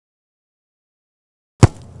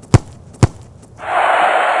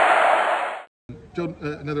John,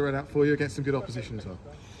 another run out for you against some good opposition as well.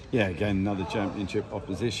 Yeah, again, another championship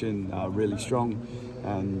opposition, really strong.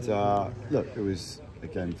 And look, it was,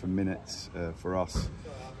 again, for minutes for us.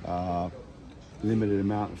 Limited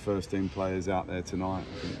amount of first team players out there tonight.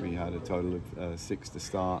 I think we had a total of 6 to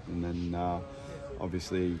start, and then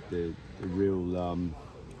obviously the real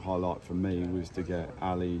highlight for me was to get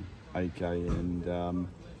Ali, AK and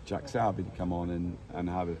Jack Salby to come on and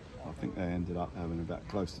have it. I think they ended up having about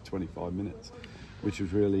close to 25 minutes, which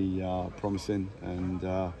was really promising, and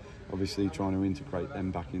obviously trying to integrate them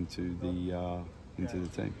back into the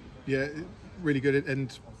team. Yeah, really good,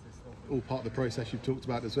 and all part of the process you've talked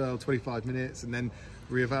about as well. 25 minutes, and then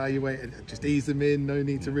reevaluate and just ease them in. No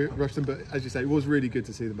need to rush them, but as you say, it was really good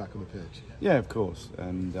to see them back on the pitch. Yeah, of course,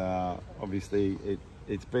 and obviously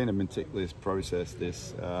it's been a meticulous process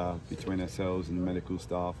this between ourselves and the medical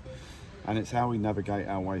staff, and it's how we navigate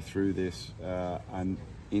our way through this and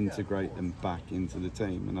integrate them back into the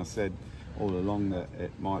team. And I said all along that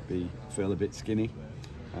it might feel a bit skinny,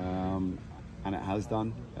 and it has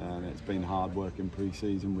done, and it's been hard work in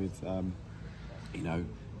pre-season with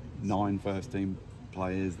 9 first team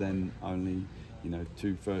players, then only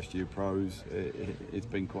 2 first-year pros. It's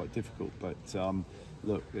been quite difficult, but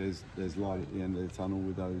look, there's light at the end of the tunnel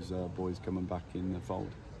with those boys coming back in the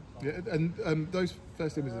fold. Yeah, and those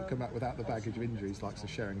first teamers that have come back without the baggage of injuries, like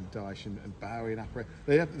Sheringham, Dyche and Bowie and Apre,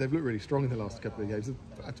 they've looked really strong in the last couple of games.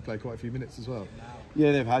 They've had to play quite a few minutes as well.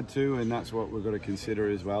 Yeah, they've had to, and that's what we've got to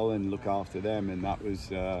consider as well, and look after them. And that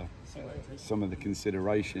was some of the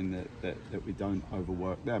consideration that we don't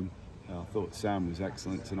overwork them. I thought Sam was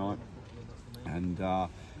excellent tonight, and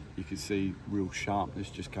you could see real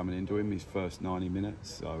sharpness just coming into him his first 90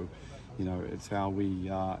 minutes. So, it's how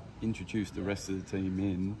we introduce the rest of the team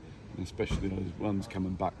in, and especially those ones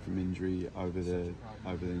coming back from injury over the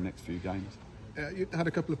next few games. You had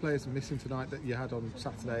a couple of players missing tonight that you had on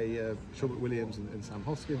Saturday, Sean Williams and Sam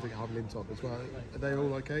Hoskins. I think Harvey Linton as well. Are they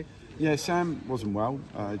all okay? Yeah, Sam wasn't well.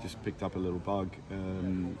 Just picked up a little bug,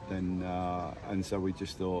 and so we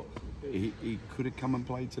just thought he could have come and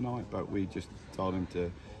played tonight, but we just told him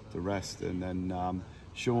to rest. And then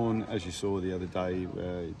Sean, as you saw the other day,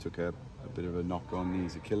 he took a bit of a knock on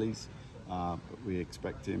his Achilles. But we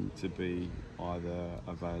expect him to be either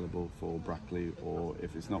available for Brackley, or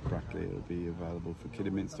if it's not Brackley, it'll be available for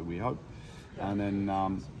Kidderminster, we hope. And then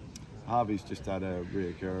Harvey's just had a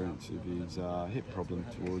reoccurrence of his hip problem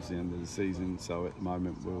towards the end of the season, so at the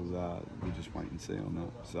moment we'll just wait and see on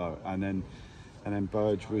that. So and then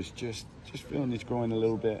Burge was just feeling his groin a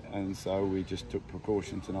little bit, and so we just took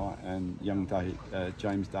precaution tonight. And young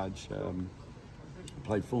James Dadge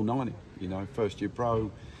played full 90, first year pro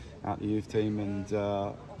at the youth team, and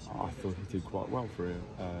I thought he did quite well for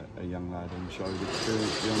a young lad and showed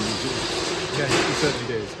experience beyond his years. Yeah, he certainly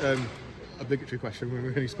did. Obligatory question, we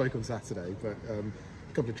only spoke on Saturday, but a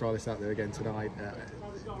couple of trialists out there again tonight.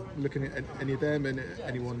 Looking at any of them and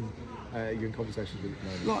anyone you're in conversations with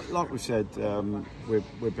at the moment? Like we said,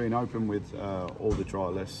 we've been open with all the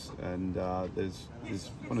trialists, and there's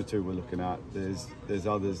 1 or 2 we're looking at. There's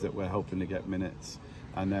others that we're helping to get minutes,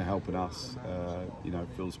 and they're helping us,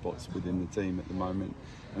 fill spots within the team at the moment,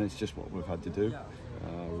 and it's just what we've had to do,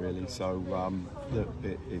 really. So look,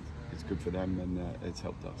 it's good for them, and it's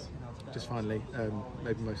helped us. Just finally,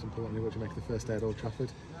 maybe most importantly, what do you make of the first day at Old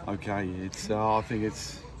Trafford? Okay, I think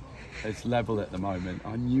it's level at the moment.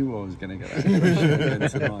 I knew I was going to get that question again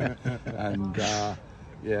tonight, and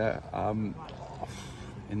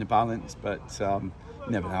in the balance, but.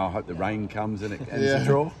 Never know. I hope the rain comes and it ends the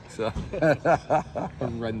draw. So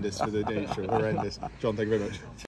horrendous for the nature. Horrendous. John, thank you very much.